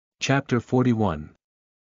Chapter 41.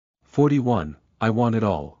 41, I Want It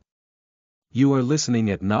All. You are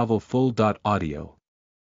listening at novelfull.audio.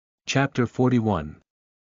 Chapter 41.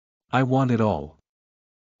 I Want It All.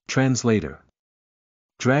 Translator.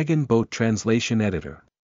 Dragon Boat Translation Editor.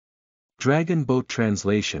 Dragon Boat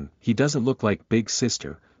Translation. He doesn't look like Big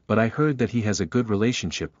Sister, but I heard that he has a good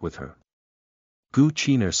relationship with her. Gu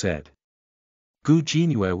Qiner said. Gu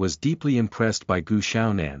Jinhua was deeply impressed by Gu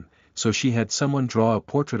Xiaonan, so she had someone draw a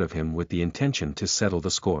portrait of him with the intention to settle the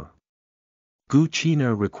score. Gu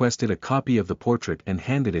Qiner requested a copy of the portrait and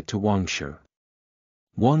handed it to Wang Shi.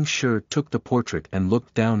 Wang Shi took the portrait and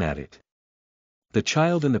looked down at it. The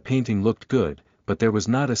child in the painting looked good, but there was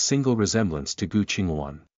not a single resemblance to Gu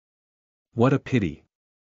Qinghuan. What a pity.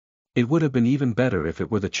 It would have been even better if it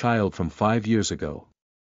were the child from 5 years ago.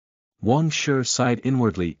 Wang Shi sighed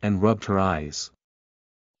inwardly and rubbed her eyes.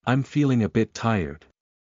 I'm feeling a bit tired.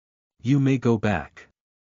 You may go back.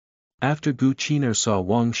 After Gu Qiner saw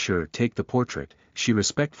Wang Shi take the portrait, she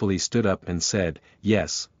respectfully stood up and said,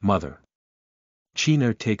 Yes, mother.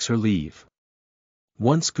 Qiner takes her leave.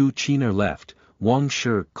 Once Gu Qiner left, Wang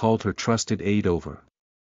Shi called her trusted aide over.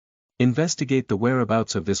 Investigate the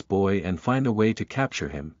whereabouts of this boy and find a way to capture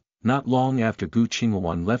him. Not long after Gu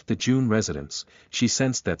Qinghuan left the Jun residence, she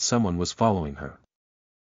sensed that someone was following her.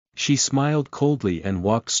 She smiled coldly and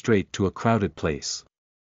walked straight to a crowded place.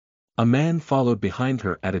 A man followed behind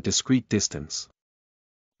her at a discreet distance.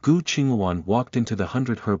 Gu Qinghuan walked into the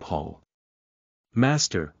 100 Herb Hall.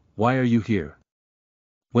 Master, why are you here?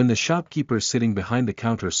 When the shopkeeper sitting behind the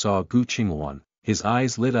counter saw Gu Qinghuan, his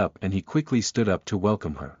eyes lit up and he quickly stood up to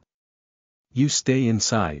welcome her. You stay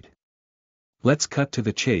inside. Let's cut to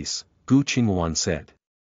the chase, Gu Qinghuan said.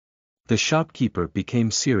 The shopkeeper became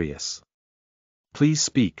serious. Please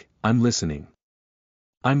speak, I'm listening.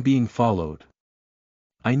 I'm being followed.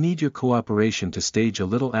 I need your cooperation to stage a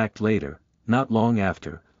little act later. Not long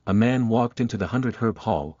after, a man walked into the 100 Herb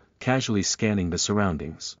Hall, casually scanning the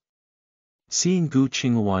surroundings. Seeing Gu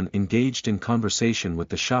Qinghuan engaged in conversation with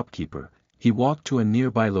the shopkeeper, he walked to a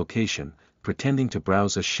nearby location, pretending to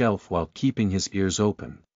browse a shelf while keeping his ears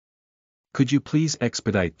open. Could you please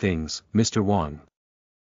expedite things, Mr. Wang?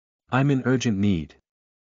 I'm in urgent need.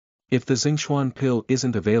 If the Xingchuan pill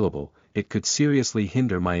isn't available, it could seriously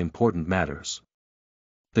hinder my important matters.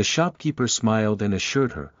 The shopkeeper smiled and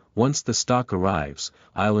assured her, once the stock arrives,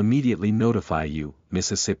 I'll immediately notify you,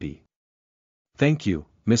 Mississippi. Thank you,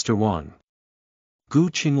 Mr. Wang. Gu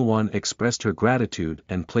Qinghuan expressed her gratitude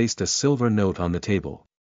and placed a silver note on the table.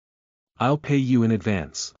 I'll pay you in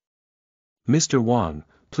advance. Mr. Wang,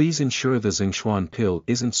 please ensure the Xingchuan pill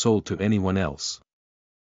isn't sold to anyone else.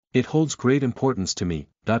 It holds great importance to me.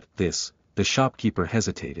 The shopkeeper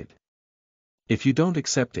hesitated. If you don't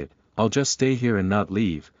accept it, I'll just stay here and not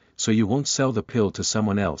leave, so you won't sell the pill to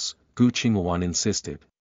someone else, Gu Qinghuan insisted.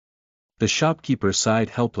 The shopkeeper sighed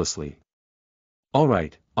helplessly. All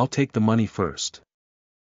right, I'll take the money first.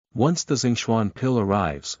 Once the Xingchuan pill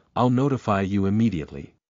arrives, I'll notify you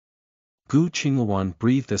immediately. Gu Qinghuan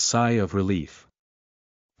breathed a sigh of relief.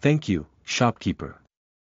 Thank you, shopkeeper.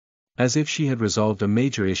 As if she had resolved a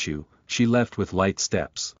major issue, she left with light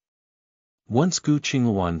steps. Once Gu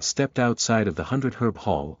Qinghuan stepped outside of the 100 Herb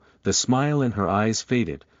Hall, the smile in her eyes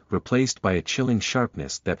faded, replaced by a chilling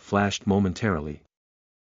sharpness that flashed momentarily.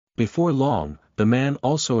 Before long, the man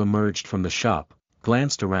also emerged from the shop,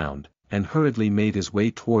 glanced around, and hurriedly made his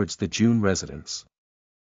way towards the Jun residence.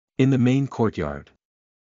 In the main courtyard,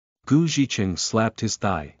 Gu Zhicheng slapped his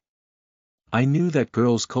thigh. I knew that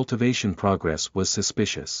girl's cultivation progress was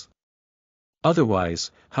suspicious.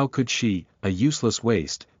 Otherwise, how could she, a useless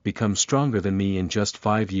waste, become stronger than me in just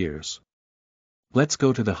 5 years? Let's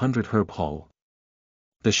go to the 100 Herb Hall.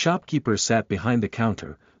 The shopkeeper sat behind the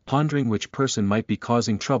counter, pondering which person might be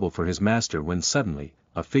causing trouble for his master when suddenly,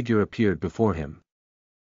 a figure appeared before him.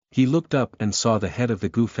 He looked up and saw the head of the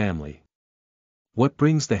Gu family. What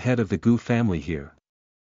brings the head of the Gu family here?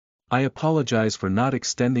 I apologize for not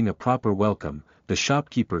extending a proper welcome, the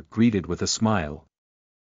shopkeeper greeted with a smile.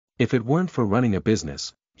 If it weren't for running a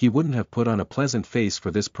business, he wouldn't have put on a pleasant face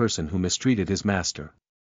for this person who mistreated his master.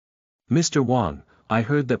 Mr. Wang, I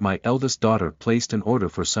heard that my eldest daughter placed an order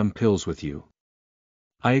for some pills with you.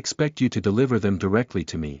 I expect you to deliver them directly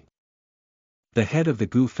to me. The head of the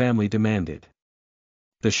Gu family demanded.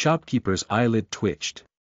 The shopkeeper's eyelid twitched.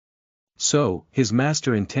 So, his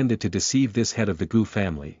master intended to deceive this head of the Gu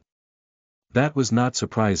family. That was not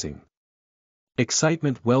surprising.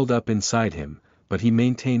 Excitement welled up inside him, but he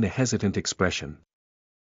maintained a hesitant expression.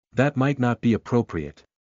 That might not be appropriate.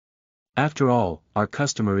 After all, our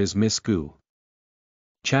customer is Miss Gu.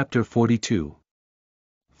 Chapter 42.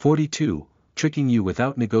 42, tricking you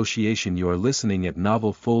without negotiation. You are listening at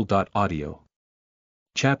novelfull.audio.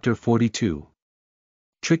 Chapter 42.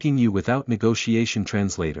 Tricking you without negotiation.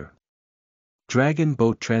 Translator. Dragon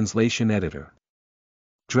Boat Translation Editor.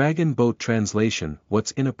 Dragon Boat Translation.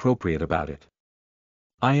 What's inappropriate about it?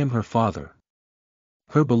 I am her father.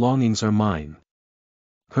 Her belongings are mine.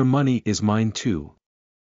 Her money is mine too.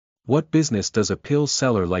 What business does a pill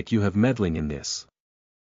seller like you have meddling in this?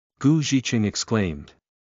 Gu Zhiqing exclaimed.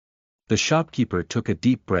 The shopkeeper took a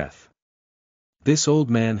deep breath. This old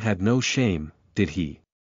man had no shame, did he?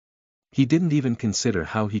 He didn't even consider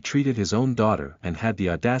how he treated his own daughter and had the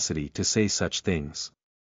audacity to say such things.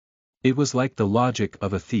 It was like the logic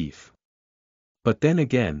of a thief. But then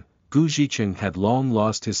again, Gu Zhiqing had long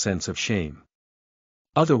lost his sense of shame.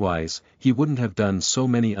 Otherwise, he wouldn't have done so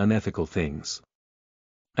many unethical things.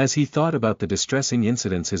 As he thought about the distressing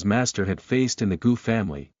incidents his master had faced in the Gu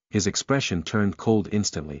family, his expression turned cold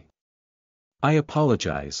instantly. I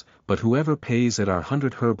apologize, but whoever pays at our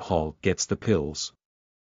 100 Herb Hall gets the pills.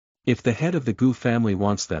 If the head of the Gu family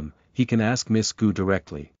wants them, he can ask Miss Gu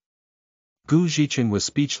directly. Gu Zhiqing was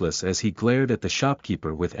speechless as he glared at the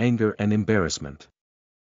shopkeeper with anger and embarrassment.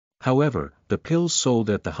 However, the pills sold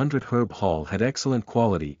at the 100 Herb Hall had excellent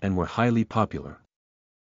quality and were highly popular.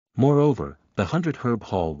 Moreover, the 100 Herb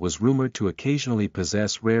Hall was rumored to occasionally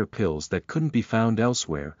possess rare pills that couldn't be found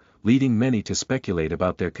elsewhere, leading many to speculate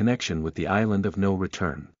about their connection with the island of no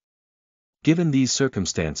return. Given these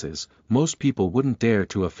circumstances, most people wouldn't dare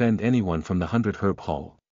to offend anyone from the 100 Herb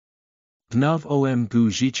Hall. Dnav Om Gu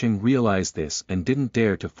Zhiqing realized this and didn't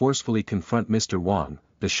dare to forcefully confront Mr. Wang,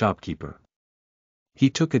 the shopkeeper. He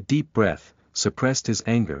took a deep breath, suppressed his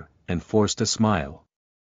anger, and forced a smile.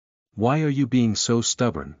 Why are you being so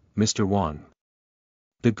stubborn, Mr. Wang?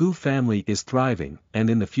 The Gu family is thriving, and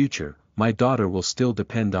in the future, my daughter will still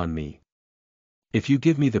depend on me. If you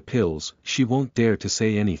give me the pills, she won't dare to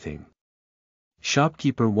say anything.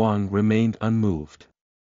 Shopkeeper Wang remained unmoved.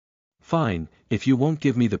 Fine, if you won't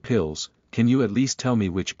give me the pills, can you at least tell me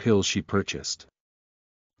which pills she purchased?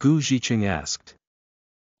 Gu Zhiqing asked.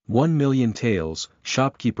 1 million taels,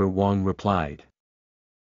 shopkeeper Wang replied.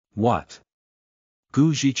 What?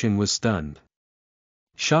 Gu Zhiqing was stunned.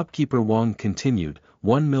 Shopkeeper Wang continued,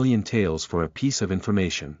 1 million taels for a piece of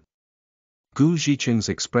information. Gu Zhiqing's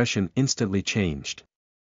expression instantly changed.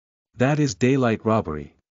 That is daylight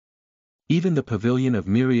robbery. Even the Pavilion of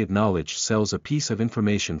Myriad Knowledge sells a piece of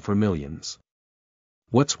information for millions.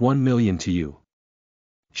 What's 1 million to you?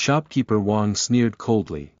 Shopkeeper Wang sneered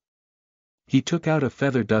coldly. He took out a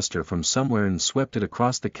feather duster from somewhere and swept it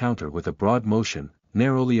across the counter with a broad motion,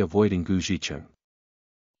 narrowly avoiding Gu Zhiqing.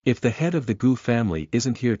 If the head of the Gu family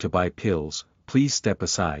isn't here to buy pills, please step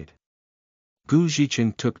aside. Gu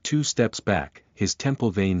Zhiqing took 2 steps back, his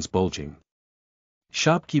temple veins bulging.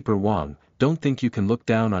 Shopkeeper Wang, don't think you can look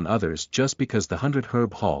down on others just because the 100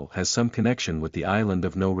 Herb Hall has some connection with the island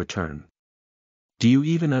of no return. Do you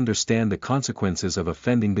even understand the consequences of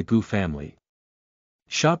offending the Gu family?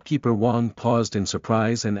 Shopkeeper Wang paused in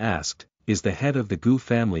surprise and asked, is the head of the Gu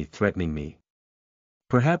family threatening me?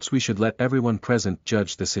 Perhaps we should let everyone present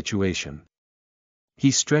judge the situation.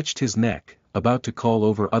 He stretched his neck, about to call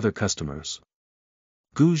over other customers.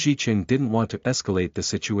 Gu Zhiqing didn't want to escalate the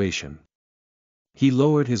situation. He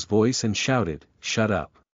lowered his voice and shouted, shut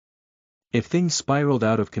up. If things spiraled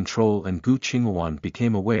out of control and Gu Qinghuan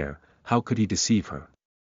became aware, how could he deceive her?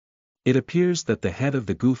 It appears that the head of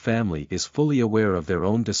the Gu family is fully aware of their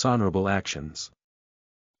own dishonorable actions.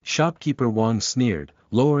 Shopkeeper Wang sneered,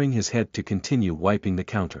 lowering his head to continue wiping the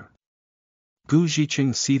counter. Gu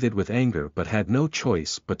Zhiqing seethed with anger but had no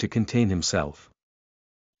choice but to contain himself.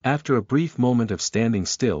 After a brief moment of standing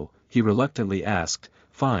still, he reluctantly asked,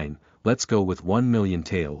 fine, let's go with 1 million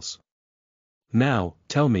taels. Now,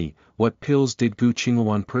 tell me, what pills did Gu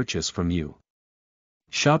Qinghuan purchase from you?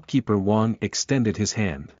 Shopkeeper Wang extended his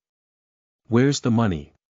hand. Where's the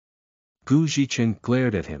money? Gu Zhiqing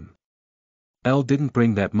glared at him. I didn't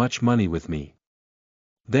bring that much money with me.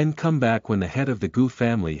 Then come back when the head of the Gu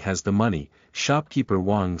family has the money, Shopkeeper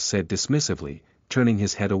Wang said dismissively, turning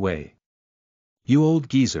his head away. You old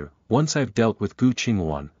geezer, once I've dealt with Gu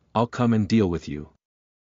Qinghuan, I'll come and deal with you.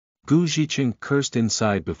 Gu Zhiqing cursed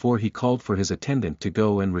inside before he called for his attendant to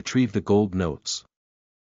go and retrieve the gold notes.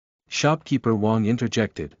 Shopkeeper Wang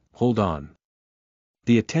interjected, hold on.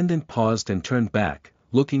 The attendant paused and turned back,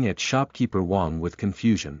 looking at Shopkeeper Wang with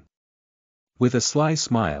confusion. With a sly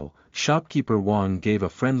smile, Shopkeeper Wang gave a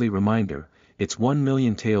friendly reminder, it's 1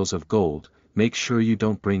 million taels of gold, make sure you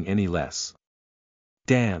don't bring any less.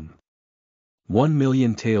 Damn! 1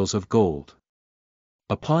 million taels of gold.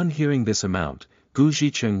 Upon hearing this amount, Gu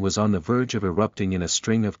Zhiqing was on the verge of erupting in a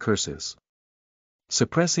string of curses.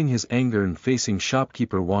 Suppressing his anger and facing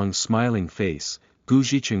shopkeeper Wang's smiling face, Gu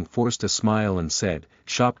Zhiqing forced a smile and said,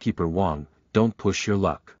 "Shopkeeper Wang, don't push your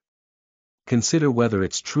luck. Consider whether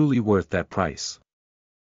it's truly worth that price.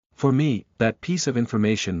 For me, that piece of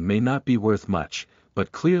information may not be worth much,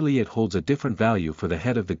 but clearly it holds a different value for the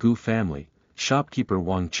head of the Gu family." Shopkeeper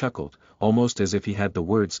Wang chuckled, almost as if he had the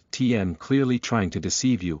words "TM clearly trying to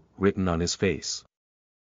deceive you" written on his face.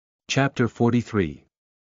 Chapter 43.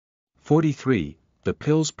 43. The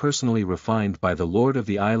Pills Personally Refined by the Lord of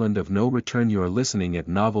the Island of No Return. You are listening at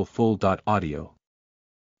NovelFull.audio.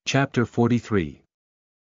 Chapter 43.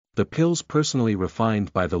 The Pills Personally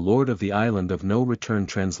Refined by the Lord of the Island of No Return.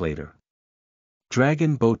 Translator.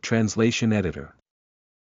 Dragon Boat Translation Editor.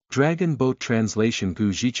 Dragon Boat Translation.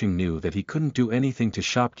 Gu Zhiqing knew that he couldn't do anything to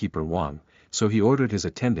shopkeeper Wang, so he ordered his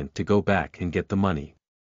attendant to go back and get the money.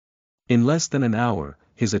 In less than an hour,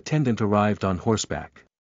 his attendant arrived on horseback.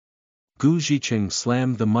 Gu Zhiqing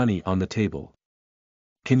slammed the money on the table.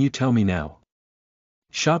 "Can you tell me now?"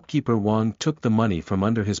 Shopkeeper Wang took the money from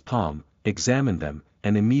under his palm, examined them,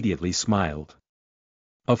 and immediately smiled.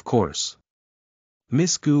 "Of course.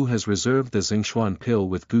 Miss Gu has reserved the Xingxuan pill."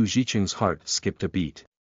 With Gu Zhiqing's heart skipped a beat.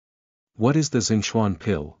 "What is the Xingxuan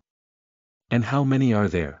pill? And how many are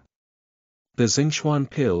there?" The Xingxuan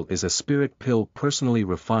pill is a spirit pill personally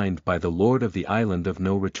refined by the Lord of the Island of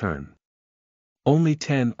No Return. Only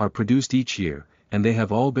 10 are produced each year, and they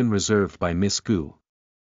have all been reserved by Miss Gu.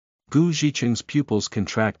 Gu Zhiqing's pupils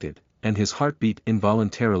contracted, and his heartbeat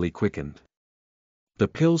involuntarily quickened. The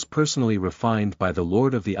pills personally refined by the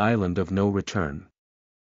Lord of the Island of No Return.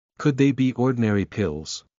 Could they be ordinary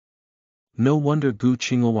pills? No wonder Gu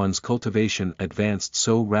Qingluan's cultivation advanced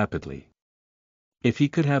so rapidly. If he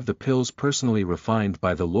could have the pills personally refined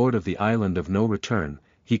by the Lord of the Island of No Return,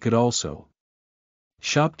 he could also.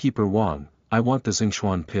 "Shopkeeper Wang, I want the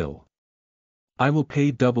Xingxuan pill. I will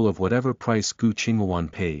pay double of whatever price Gu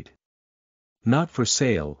Qingluan paid." "Not for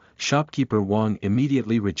sale," shopkeeper Wang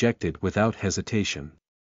immediately rejected without hesitation.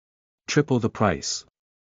 "Triple the price.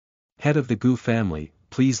 Head of the Gu family,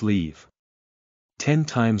 please leave. 10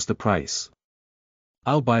 times the price.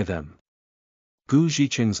 I'll buy them." Gu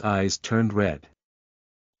Zhiqing's eyes turned red.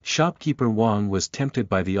 Shopkeeper Wang was tempted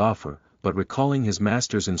by the offer, but recalling his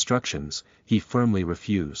master's instructions, he firmly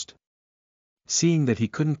refused. Seeing that he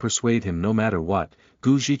couldn't persuade him no matter what,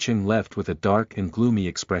 Gu Zhiqing left with a dark and gloomy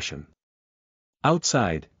expression.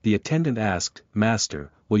 Outside, the attendant asked,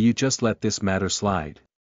 "Master, will you just let this matter slide?"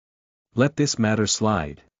 "Let this matter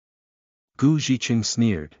slide?" Gu Zhiqing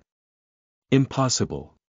sneered.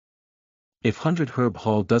 "Impossible. If 100 Herb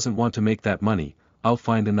Hall doesn't want to make that money, I'll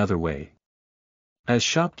find another way." As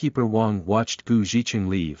shopkeeper Wang watched Gu Zhiqing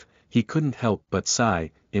leave, he couldn't help but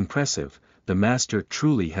sigh, "Impressive, the master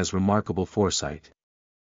truly has remarkable foresight.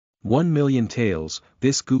 1,000,000 taels,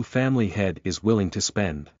 this Gu family head is willing to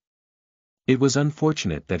spend." It was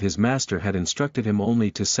unfortunate that his master had instructed him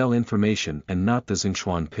only to sell information and not the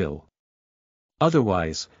Xingxuan pill.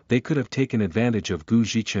 Otherwise, they could have taken advantage of Gu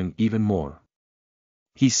Zhiqing even more.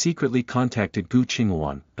 He secretly contacted Gu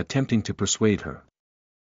Qingluan, attempting to persuade her.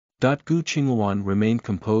 Gu Qingluan remained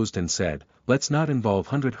composed and said, "Let's not involve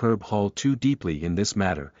 100 Herb Hall too deeply in this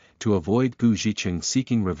matter, to avoid Gu Zhiqing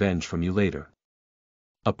seeking revenge from you later."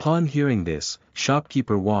 Upon hearing this,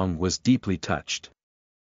 shopkeeper Wang was deeply touched.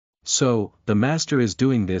 "So, the master is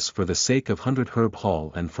doing this for the sake of 100 Herb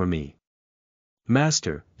Hall and for me.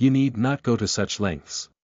 Master, you need not go to such lengths.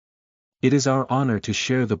 It is our honor to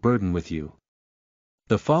share the burden with you."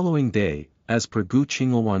 The following day, as per Gu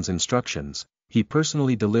Qingluan's instructions, he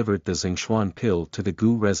personally delivered the Xingxuan pill to the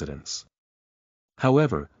Gu residence.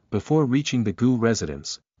 However, before reaching the Gu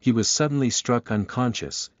residence, he was suddenly struck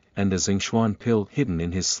unconscious, and the Xingxuan pill hidden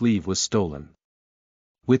in his sleeve was stolen.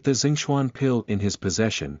 With the Xingxuan pill in his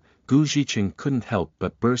possession, Gu Zhiqing couldn't help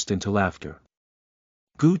but burst into laughter.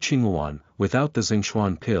 "Gu Qingluan, without the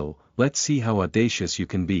Xingxuan pill, let's see how audacious you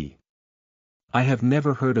can be. I have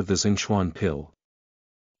never heard of the Xingxuan pill."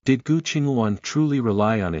 Did Gu Qingluan truly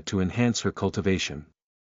rely on it to enhance her cultivation?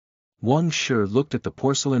 Wang Shi looked at the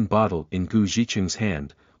porcelain bottle in Gu Zhiqing's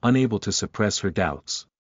hand, unable to suppress her doubts.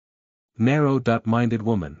 "Narrow-minded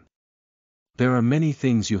woman. There are many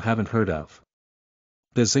things you haven't heard of.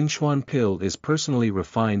 The Xingxuan pill is personally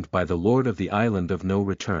refined by the Lord of the Island of No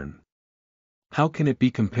Return. How can it be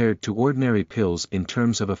compared to ordinary pills in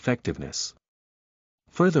terms of effectiveness?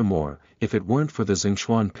 Furthermore, if it weren't for the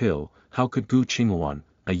Xingxuan pill, how could Gu Qingluan,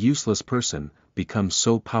 a useless person, become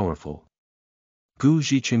so powerful?" Gu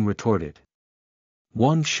Zhiqing retorted.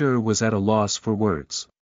 Wang Shi was at a loss for words.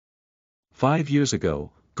 5 years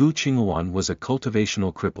ago, Gu Qingluan was a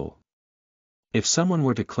cultivational cripple. If someone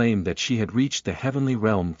were to claim that she had reached the heavenly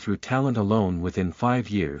realm through talent alone within 5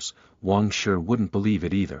 years, Wang Shi wouldn't believe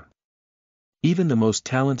it either. Even the most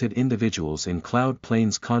talented individuals in Cloud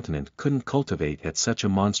Plains continent couldn't cultivate at such a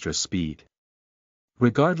monstrous speed.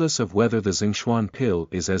 Regardless of whether the Xingchuan pill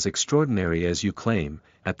is as extraordinary as you claim,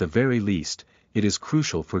 at the very least, it is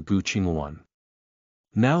crucial for Gu Qinghuan.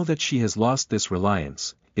 Now that she has lost this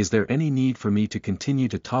reliance, is there any need for me to continue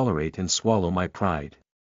to tolerate and swallow my pride?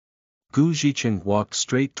 Gu Zhiqing walked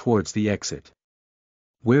straight towards the exit.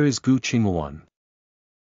 Where is Gu Qinghuan?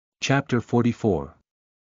 Chapter 44.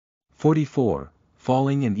 44,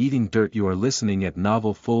 Falling and Eating Dirt. You are listening at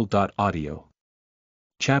novelfull.audio.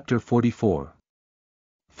 Chapter 44.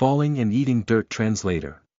 Falling and Eating Dirt.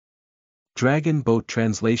 Translator. Dragon Boat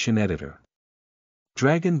Translation Editor.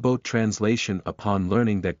 Dragon Boat Translation. Upon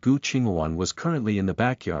learning that Gu Qinghuan was currently in the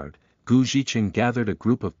backyard, Gu Zhiqing gathered a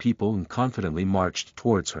group of people and confidently marched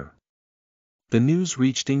towards her. The news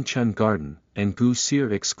reached Yingchun Garden, and Gu Sir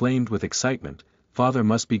exclaimed with excitement, "Father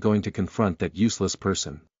must be going to confront that useless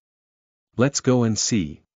person. Let's go and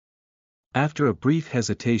see." After a brief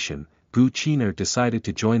hesitation, Gu Qiner decided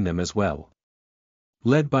to join them as well.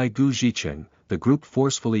 Led by Gu Zhiqing, the group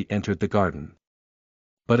forcefully entered the garden.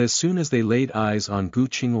 But as soon as they laid eyes on Gu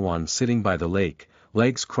Qinghuan sitting by the lake,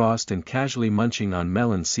 legs crossed and casually munching on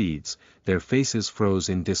melon seeds, their faces froze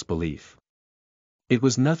in disbelief. It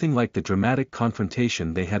was nothing like the dramatic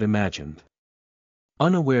confrontation they had imagined.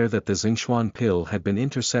 Unaware that the Xingchuan pill had been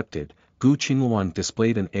intercepted, Gu Qinghuan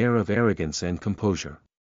displayed an air of arrogance and composure.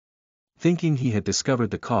 Thinking he had discovered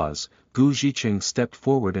the cause, Gu Zhiqing stepped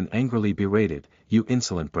forward and angrily berated, "You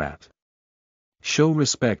insolent brat. Show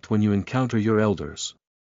respect when you encounter your elders."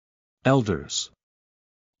 Elders.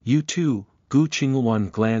 You too. Gu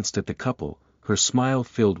Qinghuan glanced at the couple, her smile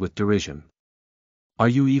filled with derision. Are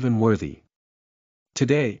you even worthy?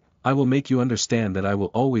 Today, I will make you understand that I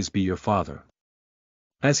will always be your father.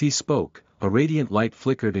 As he spoke, a radiant light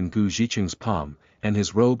flickered in Gu Zhiqing's palm, and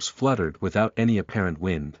his robes fluttered without any apparent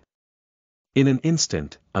wind. In an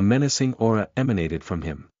instant, a menacing aura emanated from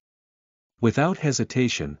him. Without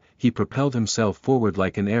hesitation, he propelled himself forward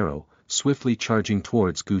like an arrow, swiftly charging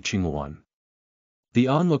towards Gu Qinghuan. The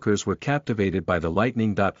onlookers were captivated by the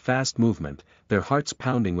lightning-fast movement, their hearts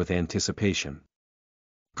pounding with anticipation.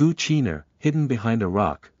 Gu Qiner, hidden behind a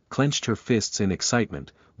rock, clenched her fists in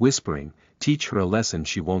excitement, whispering, "Teach her a lesson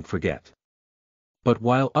she won't forget." But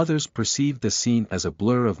while others perceived the scene as a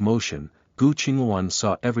blur of motion, Gu Qinghuan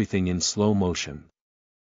saw everything in slow motion.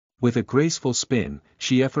 With a graceful spin,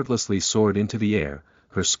 she effortlessly soared into the air,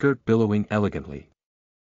 her skirt billowing elegantly.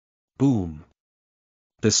 Boom!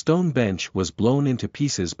 The stone bench was blown into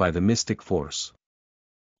pieces by the mystic force.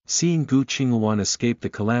 Seeing Gu Qinghuan escape the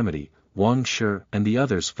calamity, Wang Shi and the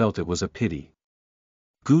others felt it was a pity.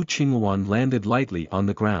 Gu Qinghuan landed lightly on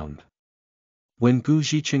the ground. When Gu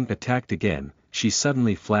Zhiqing attacked again, she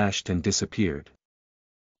suddenly flashed and disappeared.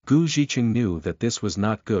 Gu Zhiqing knew that this was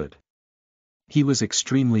not good. He was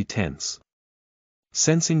extremely tense.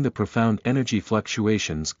 Sensing the profound energy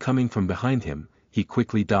fluctuations coming from behind him, he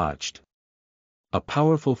quickly dodged. A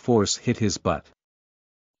powerful force hit his butt.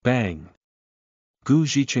 Bang! Gu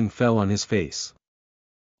Zhiqing fell on his face.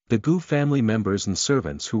 The Gu family members and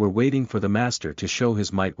servants who were waiting for the master to show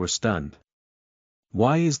his might were stunned.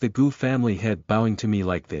 "Why is the Gu family head bowing to me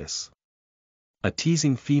like this?" A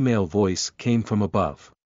teasing female voice came from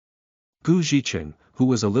above. Gu Zhiqing, who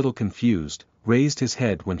was a little confused, raised his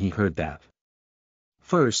head when he heard that.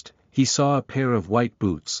 First, he saw a pair of white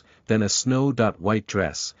boots, then a snow-white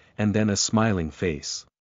dress, and then a smiling face.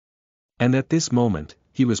 And at this moment,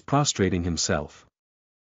 he was prostrating himself.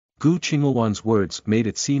 Gu Qinghuan's words made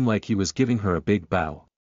it seem like he was giving her a big bow.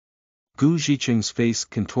 Gu Zhiqing's face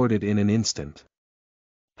contorted in an instant.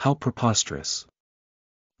 How preposterous!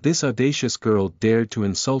 This audacious girl dared to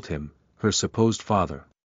insult him, her supposed father.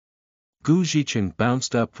 Gu Zhiqing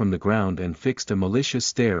bounced up from the ground and fixed a malicious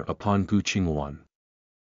stare upon Gu Qinghuan.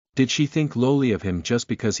 Did she think lowly of him just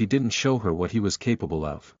because he didn't show her what he was capable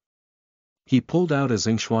of? He pulled out a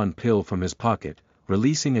Xingchuan pill from his pocket,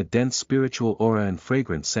 releasing a dense spiritual aura and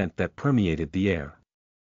fragrant scent that permeated the air.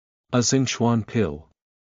 A Xingchuan pill.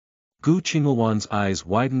 Gu Qinghuan's eyes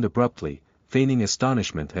widened abruptly, feigning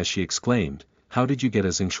astonishment as she exclaimed, "How did you get a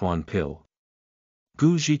Xingchuan pill?"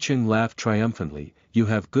 Gu Zhiqing laughed triumphantly, "You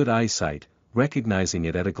have good eyesight, recognizing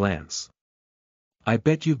it at a glance. I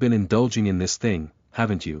bet you've been indulging in this thing,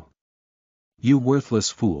 haven't you? You worthless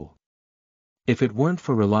fool. If it weren't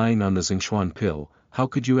for relying on the Xingchuan pill, how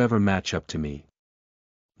could you ever match up to me?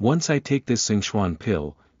 Once I take this Xingchuan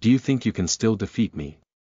pill, do you think you can still defeat me?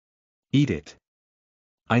 Eat it."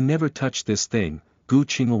 "I never touched this thing," Gu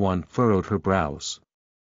Qinghuan furrowed her brows.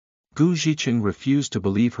 Gu Zhiqing refused to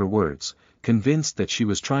believe her words, convinced that she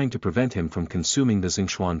was trying to prevent him from consuming the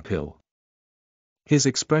Xingchuan pill. His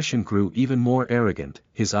expression grew even more arrogant,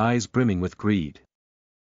 his eyes brimming with greed.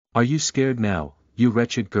 Are you scared now, you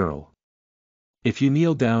wretched girl? If you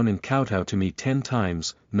kneel down and kowtow to me 10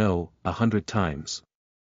 times, no, 100 times.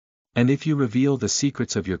 And if you reveal the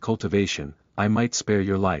secrets of your cultivation, I might spare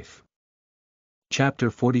your life. Chapter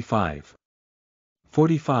 45.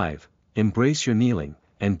 45. Embrace your kneeling,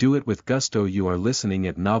 and do it with gusto. You are listening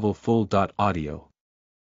at novelfull.audio.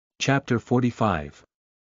 Chapter 45.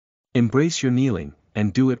 Embrace your kneeling,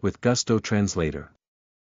 and do it with gusto. Translator.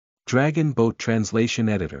 Dragon Boat Translation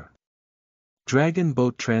Editor. Dragon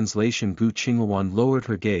Boat Translation. Gu Qinghuan lowered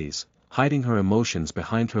her gaze, hiding her emotions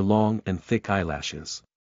behind her long and thick eyelashes.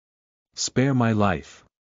 Spare my life.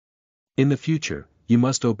 In the future, you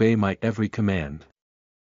must obey my every command.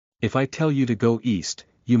 If I tell you to go east,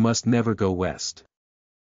 you must never go west.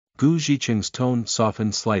 Gu Zhiqing's tone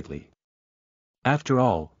softened slightly. After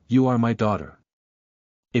all, you are my daughter.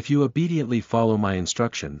 If you obediently follow my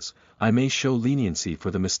instructions, I may show leniency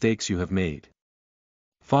for the mistakes you have made.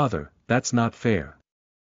 Father, that's not fair.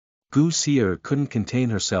 Gu Seer couldn't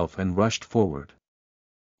contain herself and rushed forward.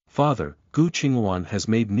 Father, Gu Qinghuan has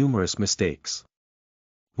made numerous mistakes.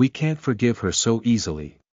 We can't forgive her so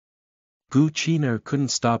easily. Gu Qiner couldn't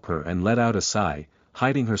stop her and let out a sigh,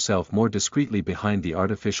 hiding herself more discreetly behind the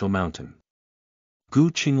artificial mountain.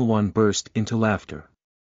 Gu Qinghuan burst into laughter.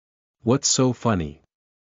 What's so funny?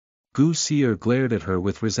 Gu Seer glared at her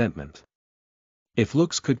with resentment. If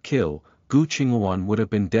looks could kill, Gu Qinghuan would have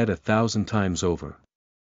been dead 1,000 times over.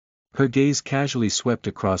 Her gaze casually swept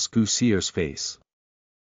across Gu Seer's face.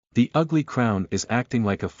 The ugly crown is acting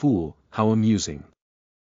like a fool, how amusing.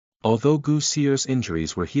 Although Gu Seer's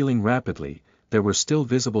injuries were healing rapidly, there were still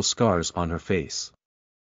visible scars on her face.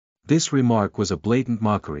 This remark was a blatant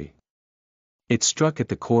mockery. It struck at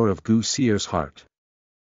the core of Gu Seer's heart.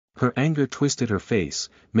 Her anger twisted her face,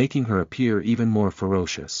 making her appear even more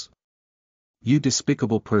ferocious. You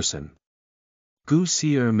despicable person. Gu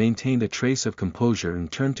Seer maintained a trace of composure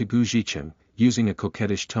and turned to Gu Zhiqing, using a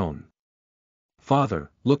coquettish tone.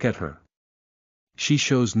 Father, look at her. She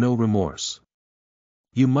shows no remorse.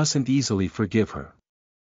 You mustn't easily forgive her.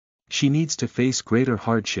 She needs to face greater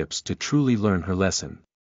hardships to truly learn her lesson.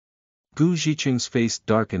 Gu Zhiqing's face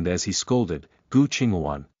darkened as he scolded, Gu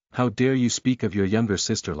Qinghuan, how dare you speak of your younger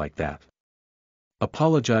sister like that?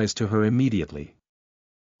 Apologize to her immediately.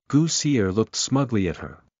 Gu Seer looked smugly at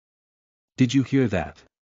her. Did you hear that?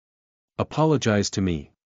 Apologize to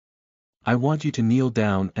me. I want you to kneel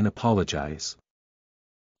down and apologize.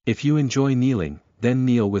 If you enjoy kneeling, then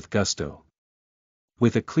kneel with gusto.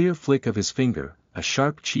 With a clear flick of his finger, a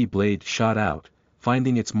sharp chi blade shot out,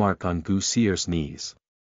 finding its mark on Gu Seer's knees.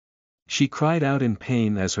 She cried out in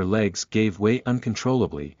pain as her legs gave way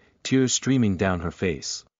uncontrollably, tears streaming down her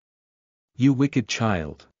face. You wicked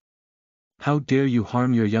child! How dare you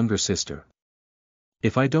harm your younger sister?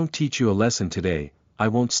 If I don't teach you a lesson today, I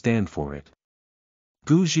won't stand for it.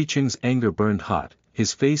 Gu Zhiqing's anger burned hot,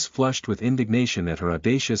 his face flushed with indignation at her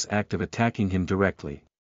audacious act of attacking him directly.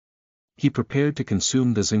 He prepared to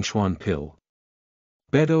consume the Xingchuan pill.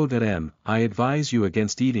 Bedo-dem, I advise you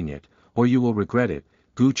against eating it, or you will regret it.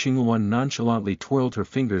 Gu Qinghuan nonchalantly twirled her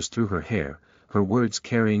fingers through her hair, her words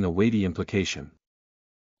carrying a weighty implication.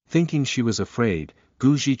 Thinking she was afraid,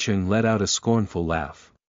 Gu Zhiqing let out a scornful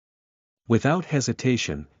laugh. Without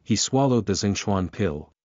hesitation, he swallowed the Xingchuan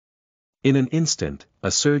pill. In an instant,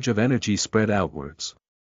 a surge of energy spread outwards.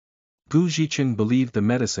 Gu Zhiqing believed the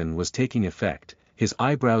medicine was taking effect, his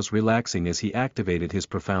eyebrows relaxing as he activated his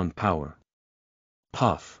profound power.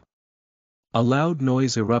 Puff! A loud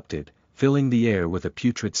noise erupted, filling the air with a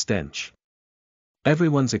putrid stench.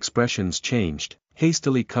 Everyone's expressions changed,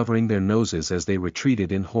 hastily covering their noses as they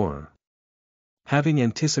retreated in horror. Having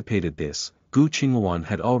anticipated this, Gu Qinghuan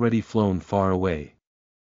had already flown far away.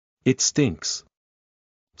 It stinks.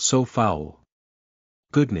 So foul.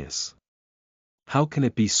 Goodness! How can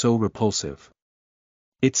it be so repulsive?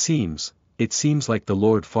 It seems like the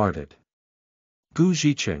Lord farted. Gu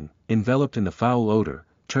Zhiqing, enveloped in the foul odor,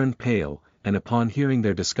 turned pale, and upon hearing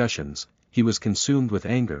their discussions, he was consumed with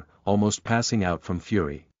anger, almost passing out from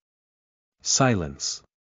fury. Silence.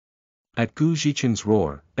 At Gu Zhiqing's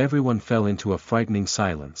roar, everyone fell into a frightening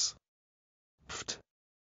silence. Pfft.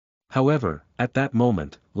 However, at that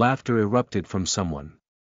moment, laughter erupted from someone.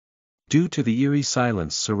 Due to the eerie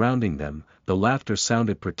silence surrounding them, the laughter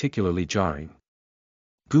sounded particularly jarring.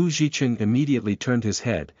 Gu Zhiqing immediately turned his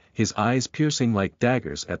head, his eyes piercing like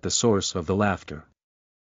daggers at the source of the laughter.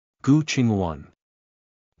 Gu Qinghuan.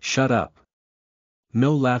 Shut up.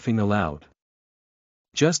 No laughing allowed.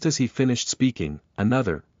 Just as he finished speaking,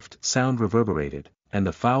 another sound reverberated, and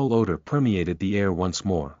the foul odor permeated the air once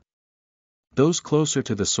more. Those closer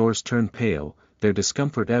to the source turned pale, their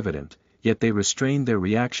discomfort evident, yet they restrained their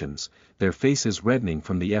reactions, their faces reddening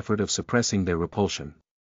from the effort of suppressing their repulsion.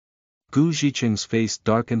 Gu Zicheng's face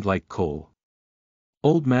darkened like coal.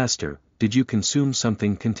 "Old master, did you consume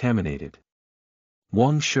something contaminated?"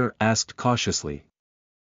 Wang Shi asked cautiously.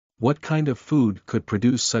 What kind of food could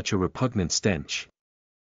produce such a repugnant stench?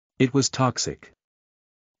 It was toxic.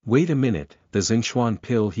 Wait a minute, the Xingchuan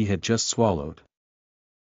pill he had just swallowed.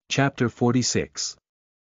 Chapter 46.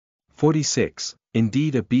 46,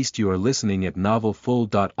 Indeed a Beast. You are listening at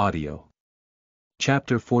novelfull.audio.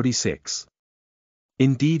 Chapter 46.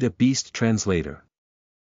 Indeed a Beast. Translator.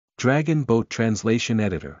 Dragon Boat Translation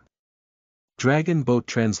Editor. Dragon Boat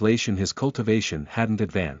Translation. His cultivation hadn't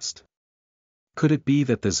advanced. Could it be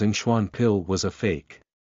that the Xingchuan pill was a fake?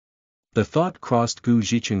 The thought crossed Gu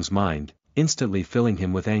Zicheng's mind, instantly filling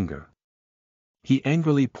him with anger. He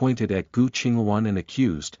angrily pointed at Gu Qinghuan and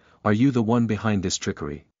accused, "Are you the one behind this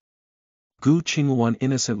trickery?" Gu Qinghuan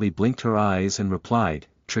innocently blinked her eyes and replied,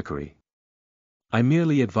 "Trickery. I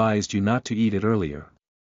merely advised you not to eat it earlier.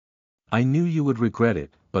 I knew you would regret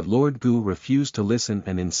it, but Lord Gu refused to listen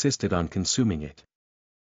and insisted on consuming it.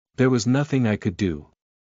 There was nothing I could do."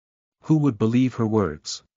 Who would believe her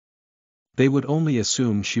words? They would only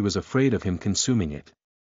assume she was afraid of him consuming it.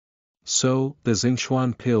 So, the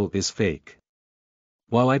Xingchuan pill is fake.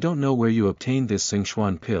 While I don't know where you obtained this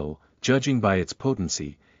Xingchuan pill, judging by its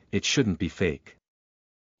potency, it shouldn't be fake.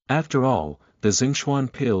 After all, the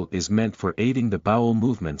Xingchuan pill is meant for aiding the bowel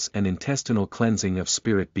movements and intestinal cleansing of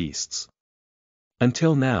spirit beasts.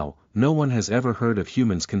 Until now, no one has ever heard of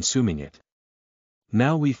humans consuming it.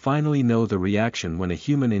 Now we finally know the reaction when a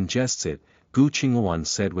human ingests it, Gu Qinghuan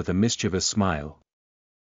said with a mischievous smile.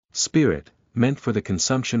 Spirit, meant for the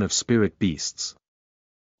consumption of spirit beasts.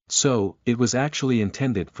 So, it was actually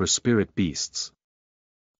intended for spirit beasts.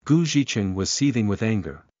 Gu Zicheng was seething with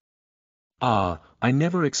anger. I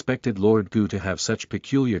never expected Lord Gu to have such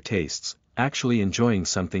peculiar tastes, actually enjoying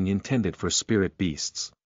something intended for spirit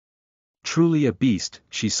beasts. Truly a beast,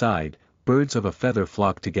 she sighed, birds of a feather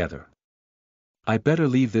flock together. I better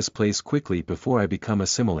leave this place quickly before I become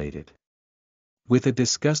assimilated. With a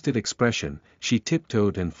disgusted expression, she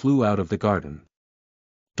tiptoed and flew out of the garden.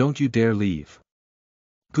 Don't you dare leave.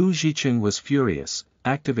 Gu Zicheng was furious,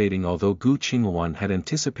 activating. Although Gu Qinghuan had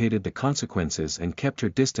anticipated the consequences and kept her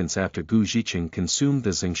distance after Gu Zicheng consumed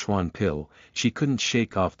the Xingchuan pill, she couldn't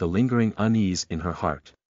shake off the lingering unease in her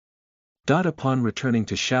heart. Upon returning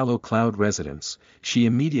to Shallow Cloud residence, she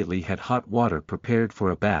immediately had hot water prepared for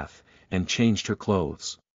a bath, and changed her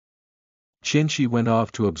clothes. Qianxi went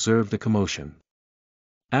off to observe the commotion.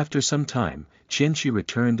 After some time, Qianxi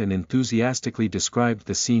returned and enthusiastically described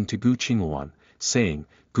the scene to Gu Qinghuan, saying,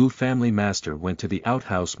 "Gu family master went to the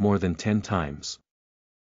outhouse more than 10 times.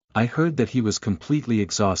 I heard that he was completely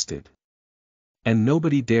exhausted. And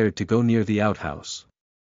nobody dared to go near the outhouse.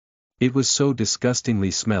 It was so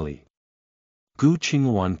disgustingly smelly." Gu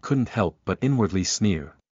Qinghuan couldn't help but inwardly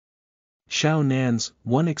sneer. Xiao Nan's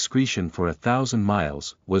 "one excretion for 1,000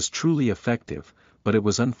 miles" was truly effective, but it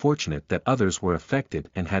was unfortunate that others were affected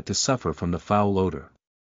and had to suffer from the foul odor.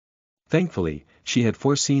 Thankfully, she had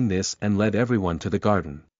foreseen this and led everyone to the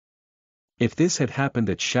garden. If this had happened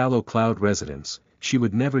at Shallow Cloud residence, she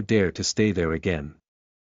would never dare to stay there again.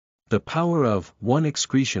 The power of "one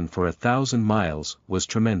excretion for 1,000 miles" was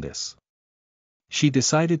tremendous. She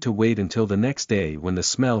decided to wait until the next day when the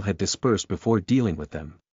smell had dispersed before dealing with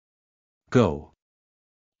them. Go.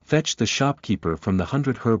 Fetch the shopkeeper from the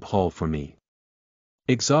 100 Herb Hall for me.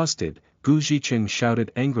 Exhausted, Gu Zicheng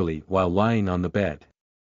shouted angrily while lying on the bed.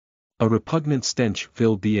 A repugnant stench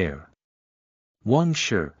filled the air. Wang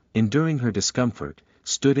Shi, enduring her discomfort,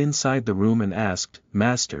 stood inside the room and asked,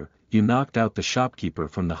 "Master, you knocked out the shopkeeper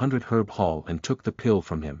from the 100 Herb Hall and took the pill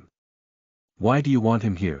from him. Why do you want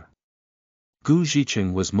him here?" Gu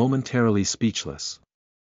Zicheng was momentarily speechless.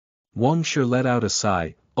 Wang Shi let out a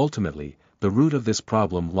sigh. Ultimately, the root of this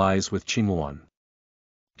problem lies with Qinghuan.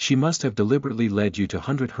 She must have deliberately led you to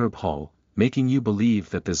 100 Herb Hall, making you believe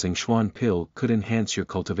that the Xingchuan pill could enhance your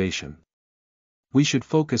cultivation. We should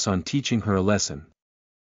focus on teaching her a lesson.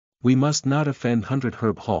 We must not offend 100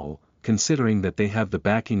 Herb Hall, considering that they have the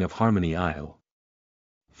backing of Harmony Isle.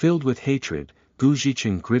 Filled with hatred, Gu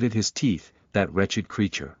Zicheng gritted his teeth, that wretched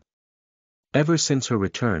creature. Ever since her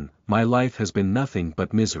return, my life has been nothing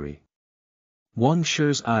but misery. Wang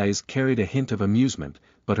Shi's eyes carried a hint of amusement,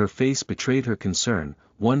 but her face betrayed her concern.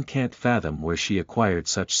 One can't fathom where she acquired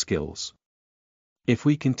such skills. If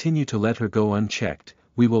we continue to let her go unchecked,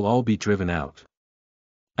 we will all be driven out.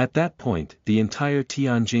 At that point, the entire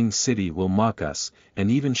Tianjin city will mock us, and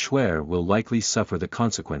even Shuer will likely suffer the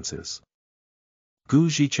consequences. Gu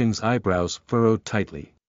Zhicheng's eyebrows furrowed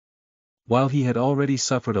tightly. While he had already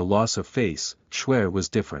suffered a loss of face, Shuer was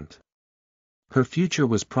different. Her future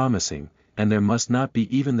was promising, and there must not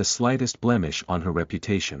be even the slightest blemish on her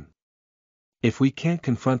reputation. If we can't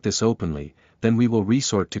confront this openly, then we will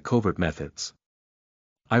resort to covert methods.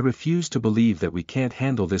 I refuse to believe that we can't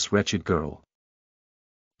handle this wretched girl.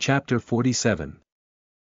 Chapter 47.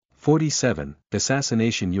 47,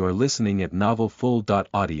 Assassination. You are listening at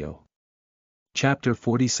novelfull.audio. Chapter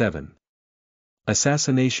 47.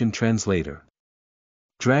 Assassination. Translator.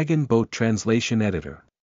 Dragon Boat Translation. Editor.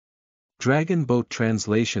 Dragon Boat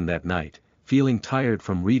Translation. That night, feeling tired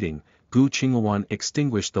from reading, Gu Qinghuan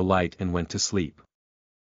extinguished the light and went to sleep.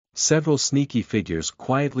 Several sneaky figures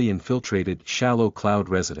quietly infiltrated Shallow Cloud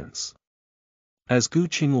residence. As Gu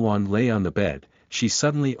Qinghuan lay on the bed, she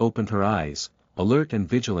suddenly opened her eyes, alert and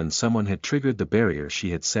vigilant. Someone had triggered the barrier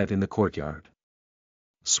she had set in the courtyard.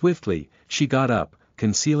 Swiftly, she got up,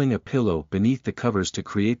 concealing a pillow beneath the covers to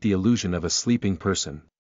create the illusion of a sleeping person.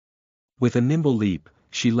 With a nimble leap,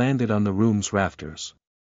 she landed on the room's rafters.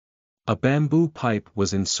 A bamboo pipe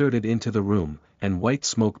was inserted into the room, and white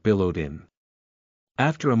smoke billowed in.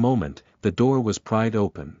 After a moment, the door was pried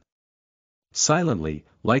open. Silently,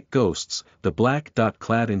 like ghosts, the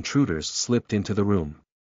black-clad intruders slipped into the room.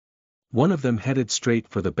 One of them headed straight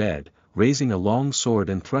for the bed, raising a long sword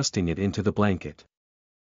and thrusting it into the blanket.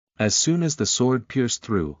 As soon as the sword pierced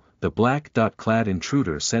through, the black-clad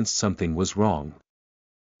intruder sensed something was wrong.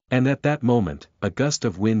 And at that moment, a gust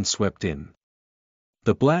of wind swept in.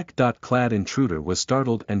 The black-clad intruder was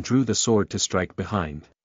startled and drew the sword to strike behind.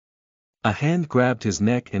 A hand grabbed his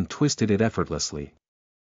neck and twisted it effortlessly.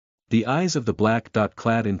 The eyes of the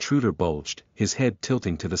black-clad intruder bulged, his head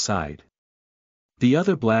tilting to the side. The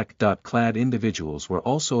other black-clad individuals were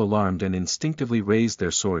also alarmed and instinctively raised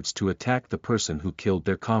their swords to attack the person who killed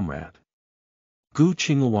their comrade. Gu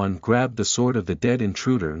Qinghuan grabbed the sword of the dead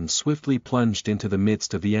intruder and swiftly plunged into the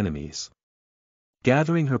midst of the enemies.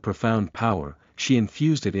 Gathering her profound power, she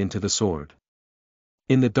infused it into the sword.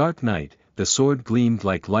 In the dark night, the sword gleamed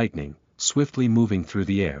like lightning, swiftly moving through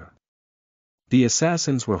the air. The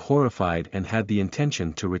assassins were horrified and had the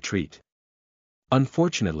intention to retreat.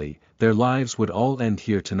 Unfortunately, their lives would all end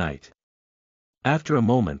here tonight. After a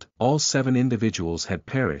moment, all 7 individuals had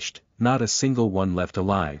perished, not a single one left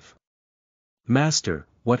alive. Master,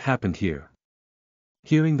 what happened here?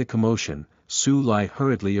 Hearing the commotion, Su Lai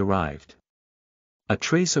hurriedly arrived. A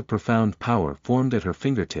trace of profound power formed at her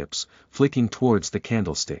fingertips, flicking towards the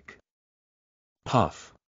candlestick.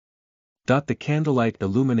 Puff. The candlelight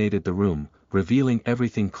illuminated the room, revealing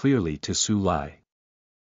everything clearly to Su Lai.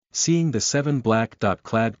 Seeing the 7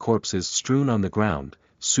 black-clad corpses strewn on the ground,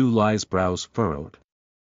 Su Lai's brows furrowed.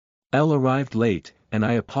 "El arrived late, and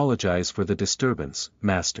I apologize for the disturbance,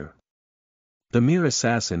 master." The mere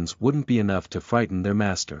assassins wouldn't be enough to frighten their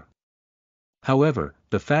master. However,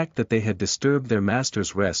 the fact that they had disturbed their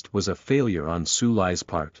master's rest was a failure on Su Lai's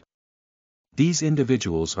part. These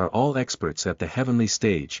individuals are all experts at the heavenly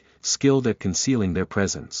stage, skilled at concealing their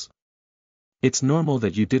presence. "It's normal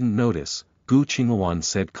that you didn't notice," Gu Qinghuan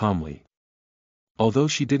said calmly. Although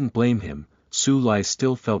she didn't blame him, Su Lai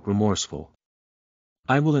still felt remorseful.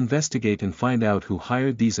 "I will investigate and find out who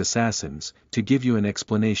hired these assassins, to give you an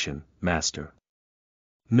explanation, master."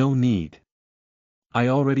 "No need. I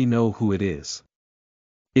already know who it is."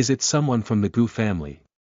 "Is it someone from the Gu family?"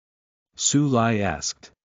 Su Lai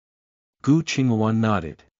asked. Gu Qinghuan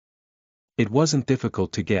nodded. It wasn't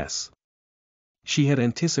difficult to guess. She had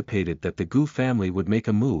anticipated that the Gu family would make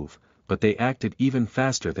a move, but they acted even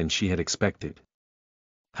faster than she had expected.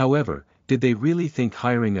 However, did they really think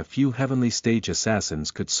hiring a few heavenly stage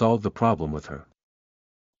assassins could solve the problem with her?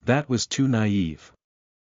 That was too naive.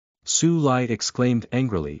 Su Lai exclaimed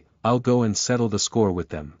angrily, "I'll go and settle the score with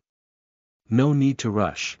them." "No need to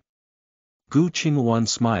rush." Gu Qinghuan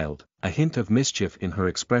smiled, a hint of mischief in her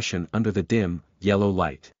expression under the dim, yellow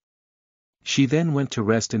light. She then went to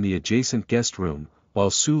rest in the adjacent guest room, while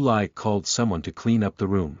Su Lai called someone to clean up the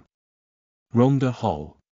room. Rongda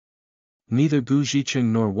Hall. Neither Gu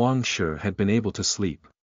Zhicheng nor Wang Shi had been able to sleep.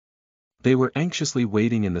 They were anxiously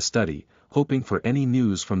waiting in the study, hoping for any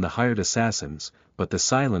news from the hired assassins, but the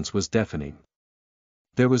silence was deafening.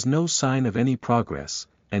 There was no sign of any progress,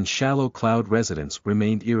 and Shallow Cloud residents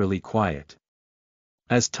remained eerily quiet.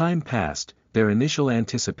 As time passed, their initial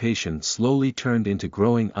anticipation slowly turned into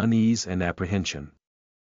growing unease and apprehension.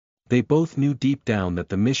 They both knew deep down that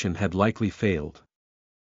the mission had likely failed.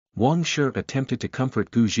 Wang Shi attempted to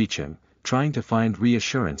comfort Gu Zhicheng, trying to find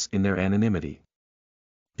reassurance in their anonymity.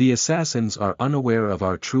 The assassins are unaware of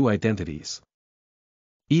our true identities.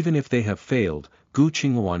 Even if they have failed, Gu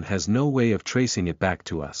Qinghuan has no way of tracing it back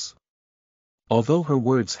to us. Although her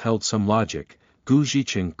words held some logic, Gu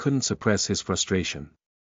Zhicheng couldn't suppress his frustration.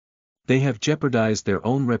 They have jeopardized their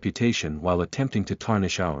own reputation while attempting to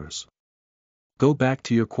tarnish ours. Go back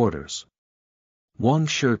to your quarters. Wang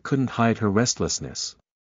Shi couldn't hide her restlessness.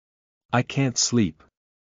 I can't sleep.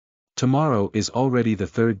 Tomorrow is already the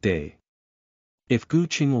third day. If Gu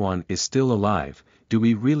Qinghuan is still alive, do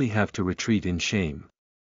we really have to retreat in shame?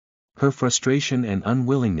 Her frustration and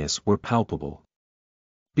unwillingness were palpable.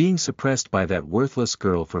 Being suppressed by that worthless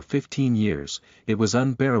girl for 15 years, it was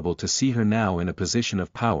unbearable to see her now in a position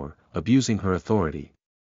of power, abusing her authority.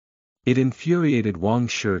 It infuriated Wang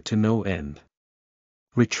Shi to no end.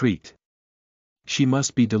 Retreat. She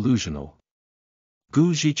must be delusional.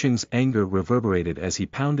 Gu Zhicheng's anger reverberated as he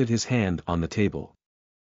pounded his hand on the table.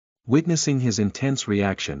 Witnessing his intense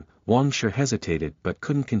reaction, Wang Shi hesitated but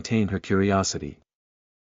couldn't contain her curiosity.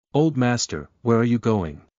 Old master, where are you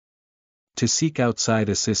going? To seek outside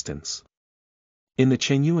assistance. In the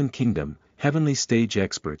Chengyuan kingdom, heavenly stage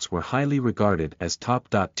experts were highly regarded as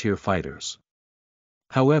top-tier fighters.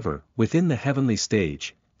 However, within the heavenly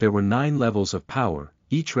stage, there were 9 levels of power,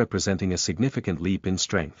 each representing a significant leap in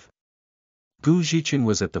strength. Gu Zhicheng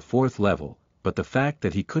was at the 4th level, but the fact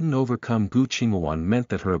that he couldn't overcome Gu Qinghuan meant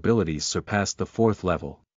that her abilities surpassed the 4th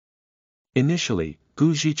level. Initially,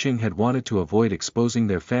 Gu Zhicheng had wanted to avoid exposing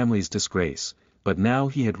their family's disgrace, but now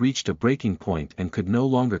he had reached a breaking point and could no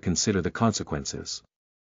longer consider the consequences.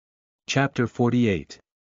 Chapter 48.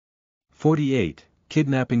 48,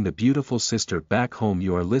 Kidnapping the Beautiful Sister Back Home.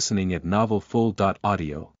 You are listening at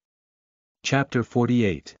NovelFull.audio. Chapter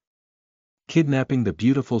 48. Kidnapping the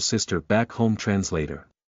Beautiful Sister Back Home. Translator.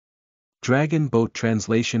 Dragon Boat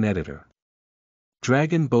Translation Editor.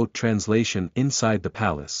 Dragon Boat Translation. Inside the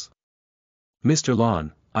Palace. Mr.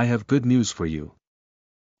 Lan, I have good news for you.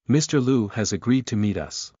 Mr. Liu has agreed to meet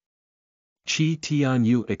us. Qi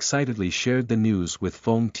Tianyu excitedly shared the news with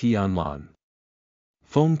Feng Tianlan.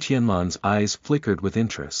 Feng Tianlan's eyes flickered with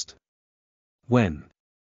interest. When?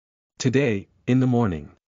 Today, in the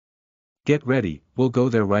morning. Get ready, we'll go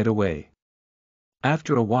there right away.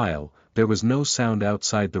 After a while, there was no sound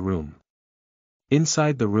outside the room.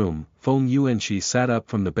 Inside the room, Feng Yuanqi sat up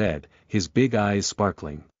from the bed, his big eyes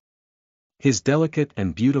sparkling. His delicate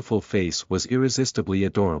and beautiful face was irresistibly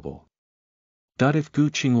adorable. If Gu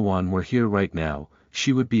Qinghuan were here right now,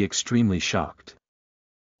 she would be extremely shocked.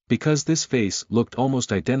 Because this face looked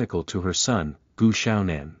almost identical to her son, Gu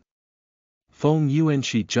Xiaonan. Feng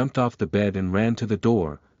Yuanqi jumped off the bed and ran to the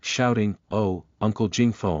door, shouting, "Oh, Uncle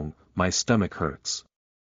Jingfeng, my stomach hurts."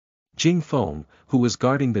 Jingfeng, who was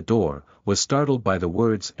guarding the door, was startled by the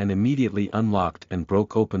words and immediately unlocked and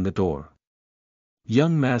broke open the door.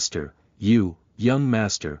 Young master, you,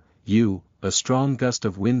 a strong gust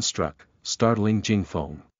of wind struck, startling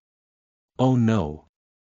Jingfeng. Oh no!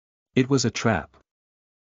 It was a trap.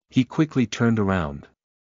 He quickly turned around.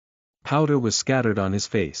 Powder was scattered on his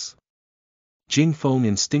face. Jingfeng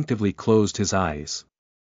instinctively closed his eyes.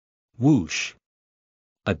 Whoosh!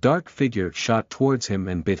 A dark figure shot towards him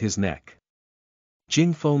and bit his neck.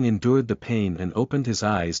 Jingfeng endured the pain and opened his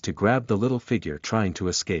eyes to grab the little figure trying to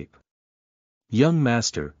escape. Young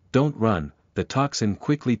master, don't run, the toxin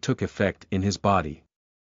quickly took effect in his body.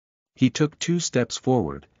 He took 2 steps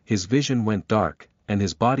forward, his vision went dark, and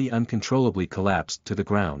his body uncontrollably collapsed to the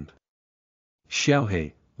ground.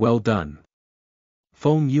 Xiaohe, well done.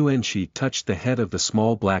 Feng Yuanqi touched the head of the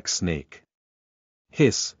small black snake.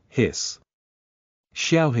 Hiss, hiss.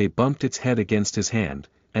 Xiaohe bumped its head against his hand,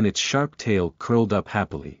 and its sharp tail curled up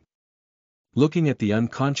happily. Looking at the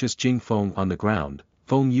unconscious Jingfeng on the ground,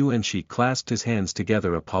 Feng Yuanqi clasped his hands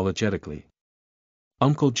together apologetically.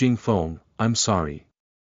 Uncle Jingfeng, I'm sorry.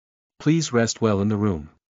 Please rest well in the room.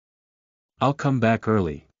 I'll come back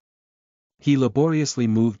early. He laboriously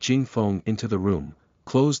moved Jingfeng into the room,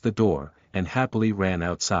 closed the door, and happily ran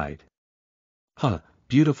outside.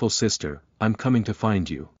 Beautiful sister, I'm coming to find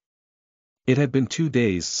you. It had been 2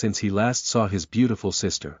 days since he last saw his beautiful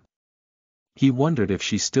sister. He wondered if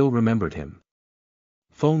she still remembered him.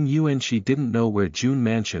 Feng Yuanqi didn't know where June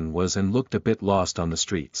Mansion was and looked a bit lost on the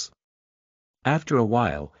streets. After a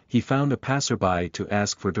while, he found a passerby to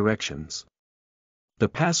ask for directions. The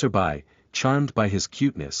passerby, charmed by his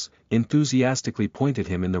cuteness, enthusiastically pointed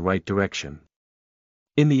him in the right direction.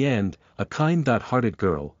 In the end, a kind-hearted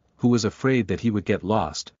girl, who was afraid that he would get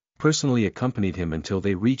lost, personally accompanied him until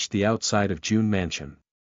they reached the outside of June Mansion.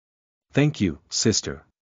 Thank you, sister.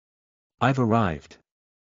 I've arrived.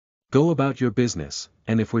 Go about your business,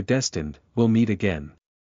 and if we're destined, we'll meet again.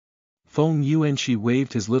 Feng Yuanshi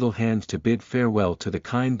waved his little hand to bid farewell to the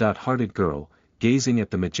kind-hearted girl, gazing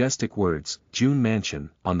at the majestic words, June Mansion,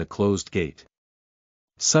 on the closed gate.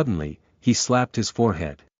 Suddenly, he slapped his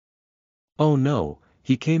forehead. Oh no,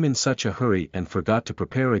 he came in such a hurry and forgot to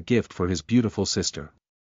prepare a gift for his beautiful sister.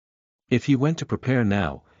 If he went to prepare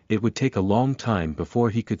now, it would take a long time before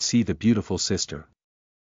he could see the beautiful sister.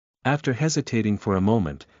 After hesitating for a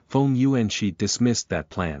moment, Feng Yuanshi dismissed that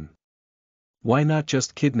plan. Why not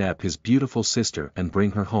just kidnap his beautiful sister and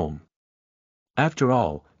bring her home? After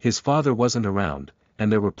all, his father wasn't around,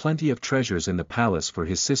 and there were plenty of treasures in the palace for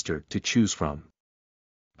his sister to choose from.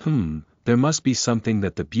 There must be something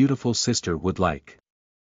that the beautiful sister would like.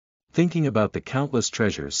 Thinking about the countless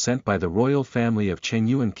treasures sent by the royal family of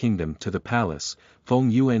Chengyuan Kingdom to the palace,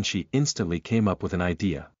 Feng Yuanshi instantly came up with an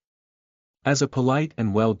idea. As a polite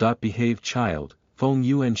and well-behaved child, Feng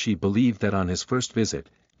Yuanshi believed that on his first visit,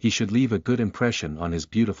 he should leave a good impression on his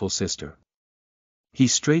beautiful sister. He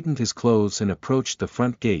straightened his clothes and approached the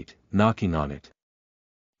front gate, knocking on it.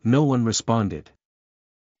 No one responded.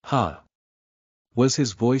 Was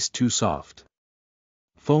his voice too soft?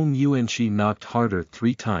 Feng Yuanshi knocked harder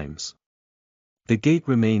 3 times. The gate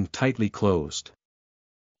remained tightly closed.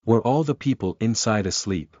 Were all the people inside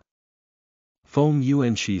asleep? Feng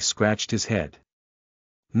Yuanshi scratched his head.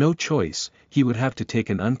 No choice, he would have to take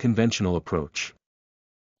an unconventional approach.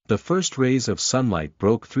 The first rays of sunlight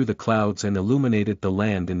broke through the clouds and illuminated the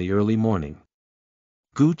land in the early morning.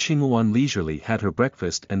 Gu Qinghuan leisurely had her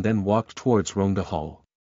breakfast and then walked towards Rongda Hall.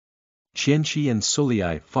 Qianqi and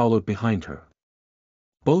Sulei followed behind her.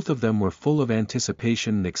 Both of them were full of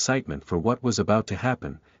anticipation and excitement for what was about to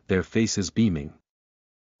happen, their faces beaming.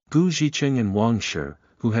 Gu Zhiqing and Wang Shi,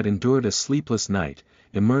 who had endured a sleepless night,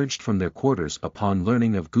 emerged from their quarters upon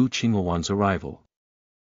learning of Gu Qinghuan's arrival.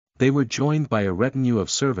 They were joined by a retinue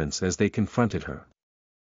of servants as they confronted her.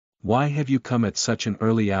 Why have you come at such an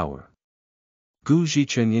early hour? Gu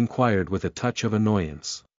Zhiqing inquired with a touch of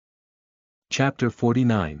annoyance. Chapter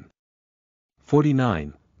 49.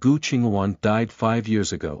 49. Gu Qinghuan died 5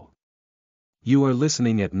 years ago. You are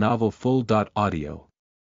listening at novelfull.audio.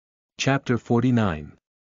 Chapter 49.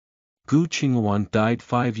 Gu Qinghuan died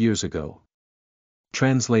 5 years ago.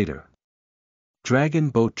 Translator. Dragon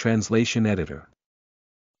Boat Translation Editor.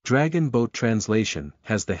 Dragon Boat Translation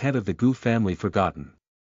has the head of the Gu family forgotten.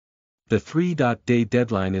 The 3-day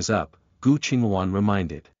deadline is up, Gu Qinghuan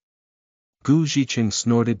reminded. Gu Zhiqing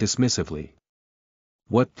snorted dismissively.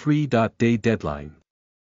 What 3-day deadline?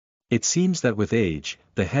 It seems that with age,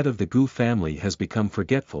 the head of the Gu family has become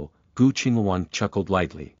forgetful, Gu Qinghuan chuckled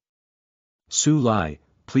lightly. Su Lai,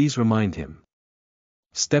 please remind him.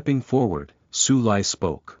 Stepping forward, Su Lai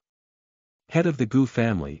spoke. Head of the Gu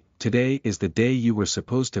family, today is the day you were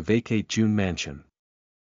supposed to vacate June Mansion.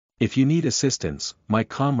 If you need assistance, my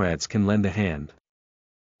comrades can lend a hand.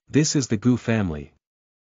 This is the Gu family.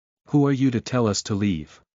 Who are you to tell us to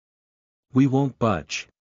leave? We won't budge.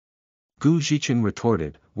 Gu Zhiqing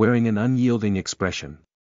retorted, wearing an unyielding expression.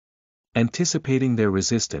 Anticipating their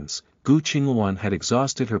resistance, Gu Qinghuan had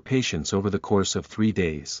exhausted her patience over the course of 3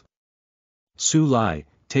 days. Su Lai,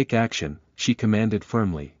 take action, she commanded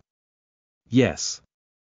firmly. Yes.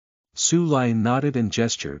 Su Lai nodded and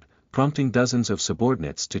gestured, prompting dozens of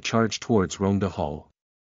subordinates to charge towards Rongda Hall.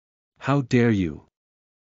 How dare you?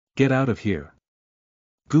 Get out of here.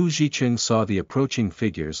 Gu Zhiqing saw the approaching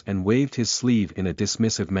figures and waved his sleeve in a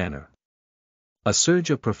dismissive manner. A surge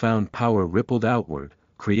of profound power rippled outward,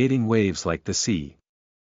 creating waves like the sea.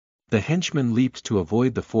 The henchman leaped to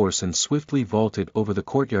avoid the force and swiftly vaulted over the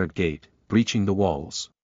courtyard gate, breaching the walls.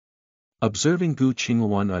 Observing Gu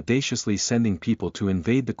Qinghuan audaciously sending people to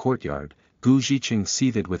invade the courtyard, Gu Zhiqing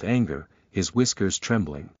seethed with anger, his whiskers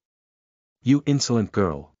trembling. You insolent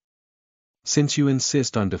girl! Since you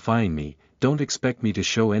insist on defying me, don't expect me to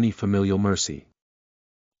show any familial mercy.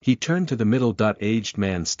 He turned to the middle-aged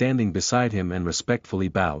man standing beside him and respectfully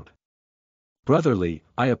bowed. Brotherly,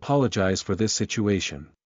 I apologize for this situation.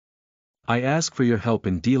 I ask for your help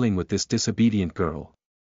in dealing with this disobedient girl.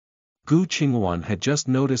 Gu Qinghuan had just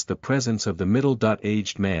noticed the presence of the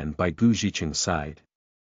middle-aged man by Gu Zhiqing's side.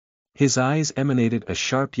 His eyes emanated a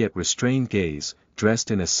sharp yet restrained gaze, dressed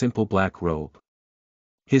in a simple black robe.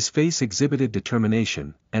 His face exhibited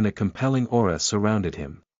determination, and a compelling aura surrounded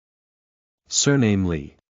him. Surname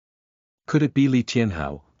Li. Could it be Li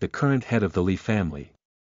Tianhao, the current head of the Li family?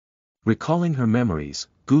 Recalling her memories,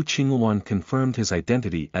 Gu Qinghuan confirmed his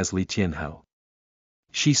identity as Li Tianhao.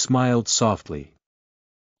 She smiled softly.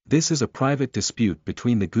 This is a private dispute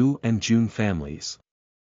between the Gu and Jun families.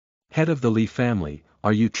 Head of the Li family,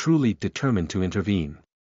 are you truly determined to intervene?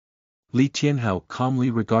 Li Tianhao calmly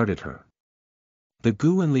regarded her. The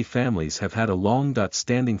Gu and Li families have had a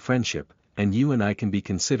long-standing friendship, and you and I can be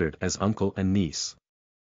considered as uncle and niece.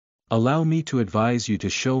 Allow me to advise you to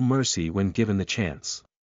show mercy when given the chance.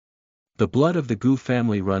 The blood of the Gu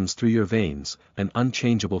family runs through your veins, an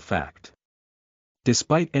unchangeable fact.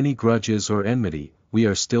 Despite any grudges or enmity, we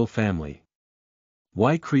are still family.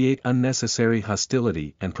 Why create unnecessary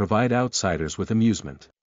hostility and provide outsiders with amusement?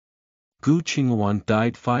 Gu Qinghuan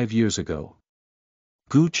died 5 years ago.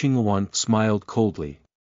 Gu Qinghuan smiled coldly.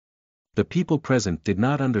 The people present did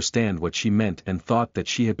not understand what she meant and thought that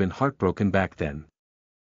she had been heartbroken back then.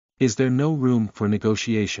 Is there no room for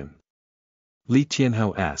negotiation? Li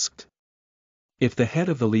Tianhao asked. If the head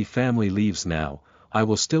of the Li family leaves now, I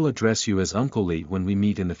will still address you as Uncle Li when we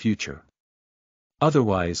meet in the future.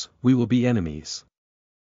 Otherwise, we will be enemies.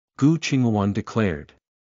 Gu Qinghuan declared.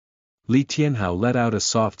 Li Tianhao let out a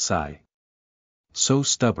soft sigh. So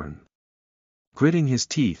stubborn. Gritting his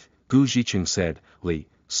teeth, Gu Zhiqing said, Li,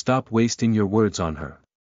 stop wasting your words on her.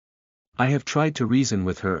 I have tried to reason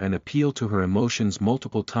with her and appeal to her emotions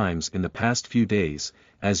multiple times in the past few days,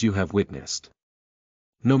 as you have witnessed.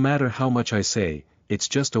 No matter how much I say, it's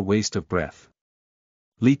just a waste of breath.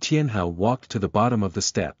 Li Tianhao walked to the bottom of the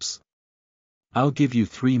steps. I'll give you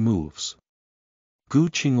 3 moves. Gu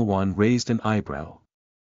Qinghuan raised an eyebrow.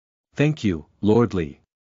 Thank you, Lord Li.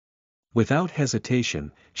 Without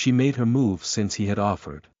hesitation, she made her move since he had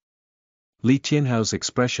offered. Li Tianhao's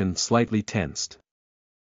expression slightly tensed.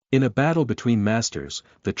 In a battle between masters,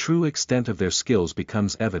 the true extent of their skills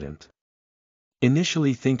becomes evident.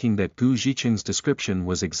 Initially thinking that Gu Zhiqing's description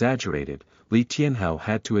was exaggerated, Li Tianhao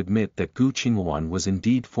had to admit that Gu Qinghuan was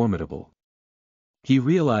indeed formidable. He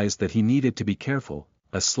realized that he needed to be careful,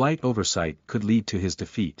 a slight oversight could lead to his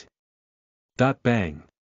defeat. Bang!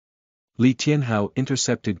 Li Tianhao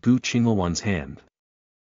intercepted Gu Qinghuan's hand.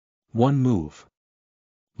 1 move.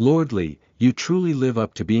 Lord Li, you truly live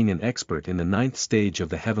up to being an expert in the 9th stage of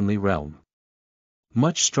the heavenly realm.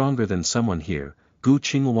 Much stronger than someone here, Gu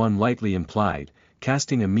Qinghuan lightly implied,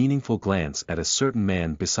 casting a meaningful glance at a certain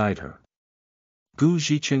man beside her. Gu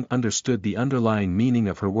Zhiqing understood the underlying meaning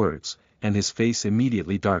of her words, and his face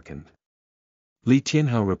immediately darkened. Li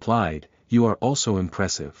Tianhao replied, you are also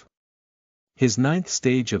impressive. His 9th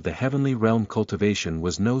stage of the heavenly realm cultivation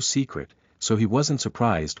was no secret, so he wasn't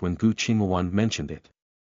surprised when Gu Qinghuan mentioned it.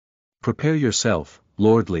 Prepare yourself,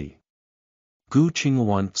 Lord Li. Gu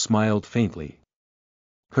Qinghuan smiled faintly.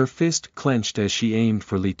 Her fist clenched as she aimed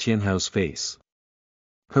for Li Tianhao's face.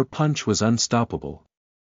 Her punch was unstoppable.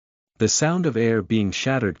 The sound of air being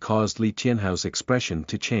shattered caused Li Tianhao's expression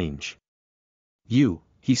to change.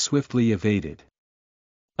 He swiftly evaded.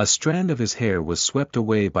 A strand of his hair was swept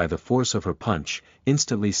away by the force of her punch,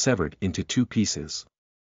 instantly severed into 2 pieces.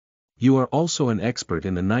 You are also an expert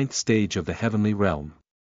in the 9th stage of the heavenly realm.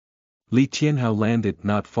 Li Tianhao landed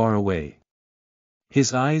not far away.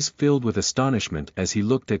 His eyes filled with astonishment as he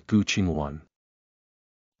looked at Gu Qinghuan.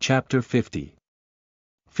 Chapter 50.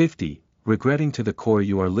 Regretting to the core.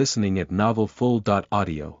 You are listening at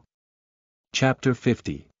novelfull.audio. Chapter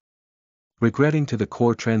 50. Regretting to the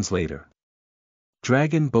core. Translator.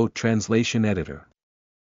 Dragon Boat Translation Editor.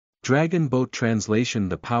 Dragon Boat Translation.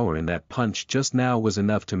 The power in that punch just now was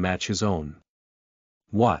enough to match his own.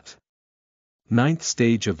 What? 9th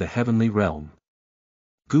stage of the heavenly realm.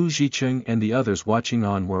 Gu Zhiqing and the others watching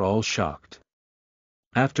on were all shocked.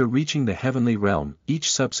 After reaching the heavenly realm, each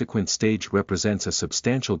subsequent stage represents a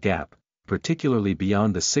substantial gap, particularly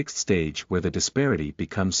beyond the 6th stage where the disparity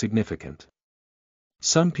becomes significant.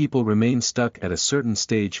 Some people remain stuck at a certain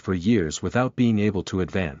stage for years without being able to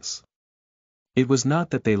advance. It was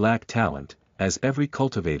not that they lacked talent, as every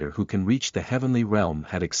cultivator who can reach the heavenly realm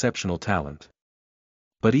had exceptional talent.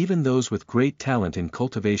 But even those with great talent in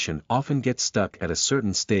cultivation often get stuck at a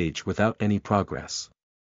certain stage without any progress.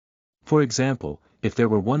 For example, if there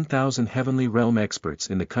were 1,000 heavenly realm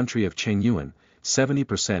experts in the country of Chengyuan,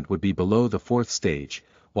 70% would be below the 4th stage,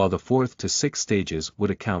 while the 4th to 6th stages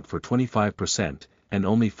would account for 25%, and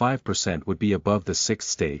only 5% would be above the 6th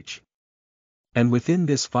stage. And within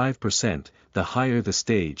this 5%, the higher the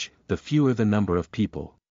stage, the fewer the number of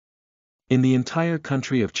people. In the entire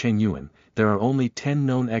country of Chengyuan, there are only 10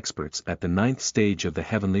 known experts at the 9th stage of the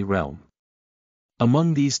heavenly realm.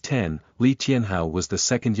 Among these 10, Li Tianhao was the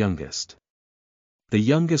 2nd youngest. The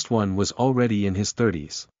youngest one was already in his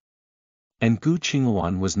 30s. And Gu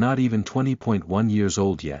Qinghuan was not even 20.1 years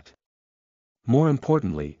old yet. More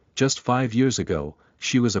importantly, just 5 years ago,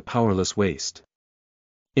 she was a powerless waste.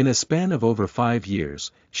 In a span of over 5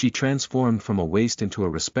 years, she transformed from a waste into a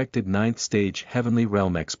respected 9th stage heavenly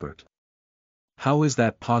realm expert. How is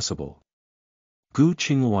that possible? Gu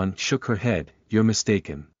Qinghuan shook her head, "You're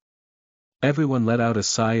mistaken." Everyone let out a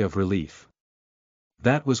sigh of relief.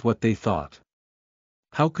 That was what they thought.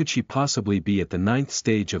 How could she possibly be at the 9th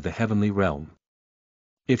stage of the heavenly realm?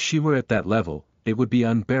 If she were at that level, it would be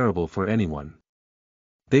unbearable for anyone.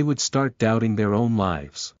 They would start doubting their own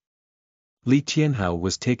lives. Li Tianhao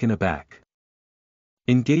was taken aback.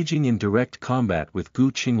 Engaging in direct combat with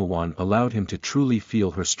Gu Qinghuan allowed him to truly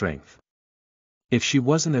feel her strength. If she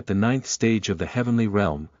wasn't at the 9th stage of the heavenly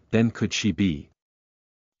realm, then could she be?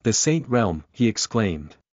 The Saint Realm, he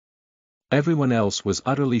exclaimed. Everyone else was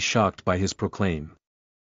utterly shocked by his proclaim.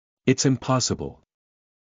 It's impossible.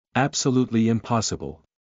 Absolutely impossible.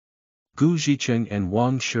 Gu Zhicheng and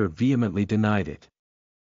Wang Shi vehemently denied it.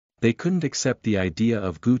 They couldn't accept the idea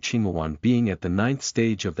of Gu Qinghuan being at the 9th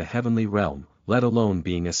stage of the heavenly realm, let alone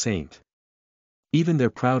being a saint. Even their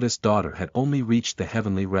proudest daughter had only reached the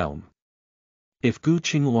heavenly realm. If Gu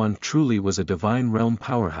Qinghuan truly was a divine realm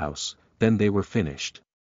powerhouse, then they were finished.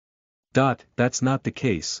 That's not the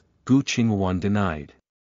case, Gu Qinghuan denied.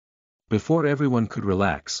 Before everyone could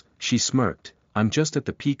relax, she smirked, "I'm just at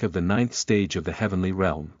the peak of the 9th stage of the heavenly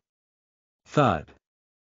realm." Thud.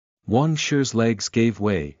 Wang Shi's legs gave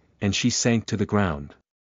way, and she sank to the ground.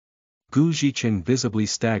 Gu Zhicheng visibly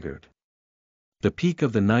staggered. The peak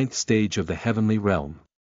of the 9th stage of the heavenly realm.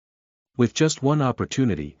 With just one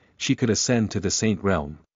opportunity, she could ascend to the saint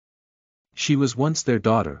realm. She was once their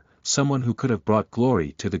daughter, someone who could have brought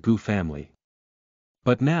glory to the Gu family.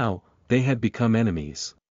 But now, they had become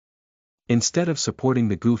enemies. Instead of supporting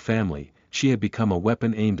the Gu family, she had become a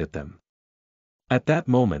weapon aimed at them. At that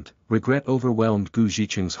moment, regret overwhelmed Gu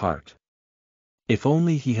Zhicheng's heart. If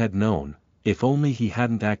only he had known, if only he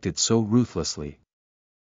hadn't acted so ruthlessly.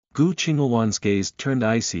 Gu Qinghuan's gaze turned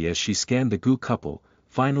icy as she scanned the Gu couple,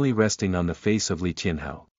 finally resting on the face of Li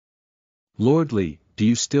Tianhao. "Lord Li, do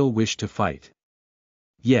you still wish to fight?"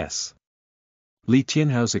 "Yes." Li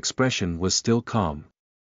Tianhao's expression was still calm.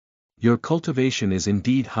 "Your cultivation is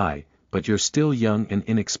indeed high, but you're still young and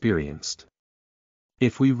inexperienced.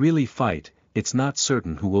 If we really fight, it's not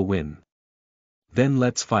certain who will win. Then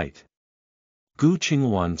let's fight." Gu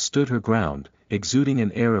Qinghuan stood her ground, exuding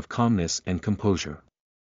an air of calmness and composure.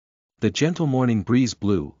 The gentle morning breeze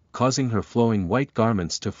blew, causing her flowing white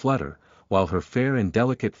garments to flutter, while her fair and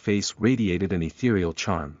delicate face radiated an ethereal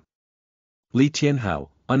charm. Li Tianhao,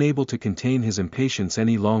 unable to contain his impatience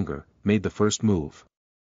any longer, made the first move.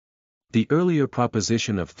 The earlier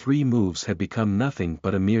proposition of 3 moves had become nothing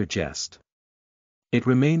but a mere jest. It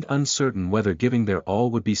remained uncertain whether giving their all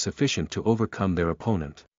would be sufficient to overcome their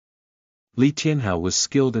opponent. Li Tianhao was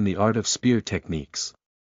skilled in the art of spear techniques.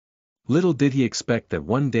 Little did he expect that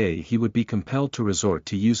one day he would be compelled to resort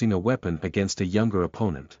to using a weapon against a younger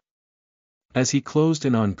opponent. As he closed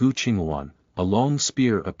in on Gu Qinghuan, a long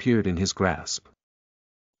spear appeared in his grasp.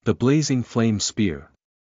 The blazing flame spear.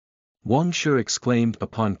 Wang Shi exclaimed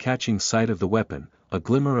upon catching sight of the weapon, a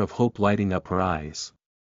glimmer of hope lighting up her eyes.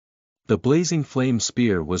 The blazing flame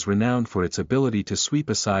spear was renowned for its ability to sweep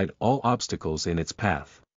aside all obstacles in its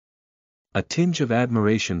path. A tinge of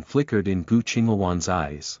admiration flickered in Gu Qinghuan's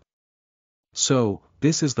eyes. "So,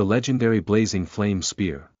 this is the legendary blazing flame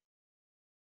spear."